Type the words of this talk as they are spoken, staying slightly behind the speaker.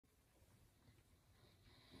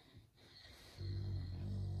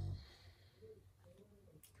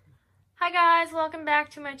Hi guys, welcome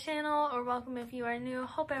back to my channel, or welcome if you are new.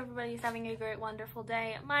 Hope everybody's having a great, wonderful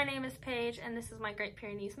day. My name is Paige and this is my Great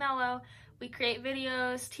Pyrenees Mellow. We create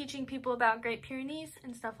videos teaching people about Great Pyrenees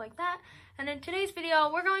and stuff like that. And in today's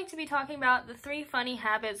video, we're going to be talking about the 3 funny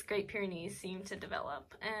habits Great Pyrenees seem to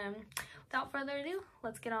develop. And without further ado,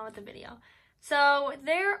 let's get on with the video. So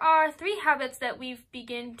there are 3 habits that we've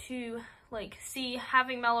begun to see.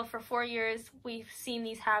 Having Mellow for 4 years, we've seen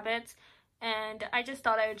these habits. And I just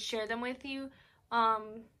thought I would share them with you.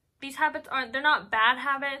 These habits they're not bad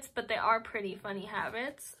habits, but they are pretty funny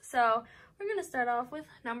habits. So we're going to start off with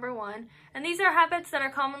number 1. And these are habits that are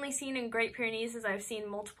commonly seen in Great Pyrenees, as I've seen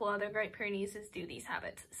multiple other Great Pyrenees do these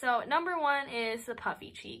habits. So number 1 is the puffy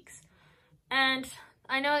cheeks. And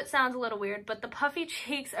I know it sounds a little weird, but the puffy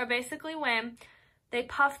cheeks are basically when they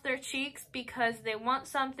puff their cheeks because they want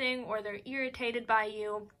something or they're irritated by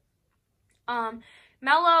you.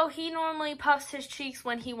 Mellow, he normally puffs his cheeks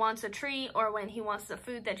when he wants a treat or when he wants the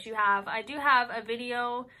food that you have. I do have a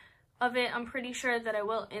video of it, I'm pretty sure, that I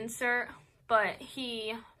will insert, but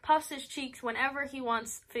he puffs his cheeks whenever he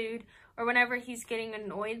wants food or whenever he's getting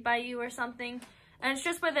annoyed by you or something. And it's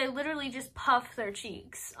just where they literally just puff their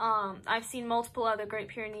cheeks. I've seen multiple other Great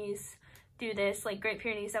Pyrenees do this, like Great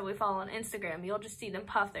Pyrenees that we follow on Instagram. You'll just see them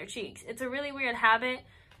puff their cheeks. It's a really weird habit.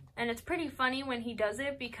 And it's pretty funny when he does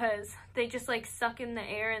it because they just suck in the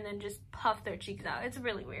air and then just puff their cheeks out. It's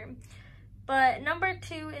really weird. But number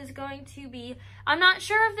 2 is going to be, I'm not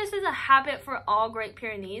sure if this is a habit for all Great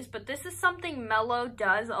Pyrenees, but this is something Mellow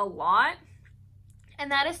does a lot.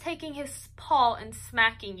 And that is taking his paw and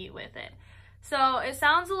smacking you with it. So it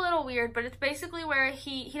sounds a little weird, but it's basically where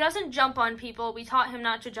he doesn't jump on people. We taught him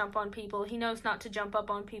not to jump on people. He knows not to jump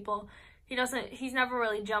up on people. He's never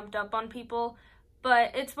really jumped up on people.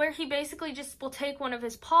 But it's where he basically just will take one of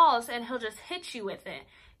his paws and he'll just hit you with it.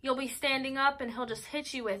 You'll be standing up and he'll just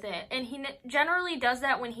hit you with it. And he generally does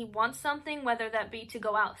that when he wants something, whether that be to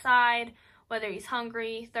go outside, whether he's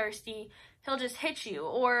hungry, thirsty, he'll just hit you.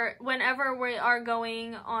 Or whenever we are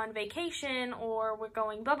going on vacation or we're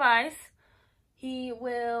going bye-byes, he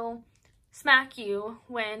will smack you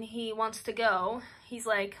when he wants to go. He's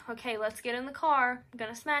like, okay, let's get in the car, I'm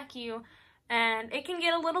gonna smack you. And it can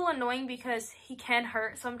get a little annoying because he can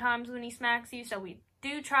hurt sometimes when he smacks you, so we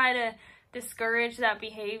do try to discourage that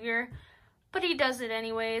behavior, but he does it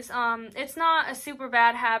anyways. It's not a super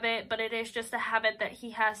bad habit, but it is just a habit that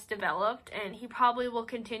he has developed, and he probably will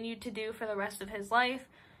continue to do for the rest of his life,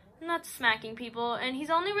 and that's smacking people. And he's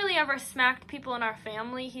only really ever smacked people in our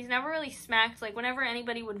family. He's never really smacked, whenever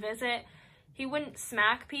anybody would visit, he wouldn't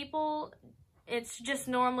smack people. It's just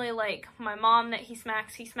normally my mom that he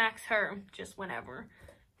smacks her just whenever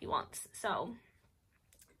he wants. So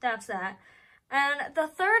that's that. And the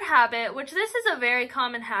 3rd habit, which this is a very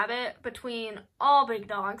common habit between all big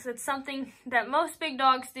dogs. It's something that most big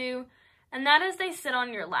dogs do, and that is they sit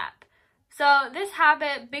on your lap. So this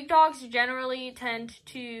habit, big dogs generally tend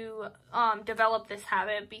to develop this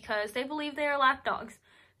habit because they believe they are lap dogs.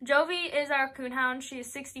 Jovi is our coonhound. She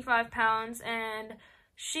is 65 pounds, and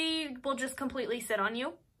she will just completely sit on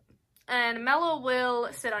you, and Mellow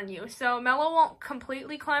will sit on you. So Mellow won't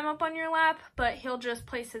completely climb up on your lap, but he'll just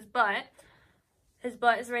place his butt. His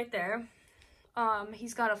butt is right there.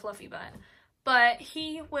 He's got a fluffy butt. But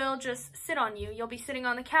he will just sit on you. You'll be sitting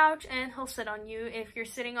on the couch, and he'll sit on you. If you're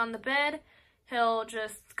sitting on the bed, he'll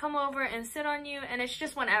just come over and sit on you, and it's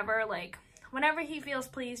just whenever he feels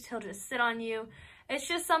pleased, he'll just sit on you. It's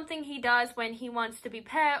just something he does when he wants to be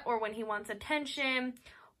pet, or when he wants attention,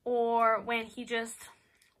 or when he just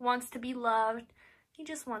wants to be loved. He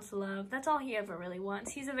just wants love. That's all he ever really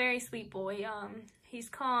wants. He's a very sweet boy. He's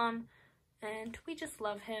calm, and we just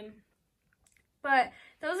love him. But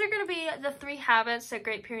those are going to be the 3 habits that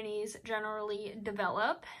Great Pyrenees generally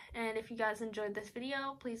develop. And if you guys enjoyed this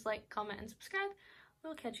video, please like, comment, and subscribe.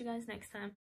 We'll catch you guys next time.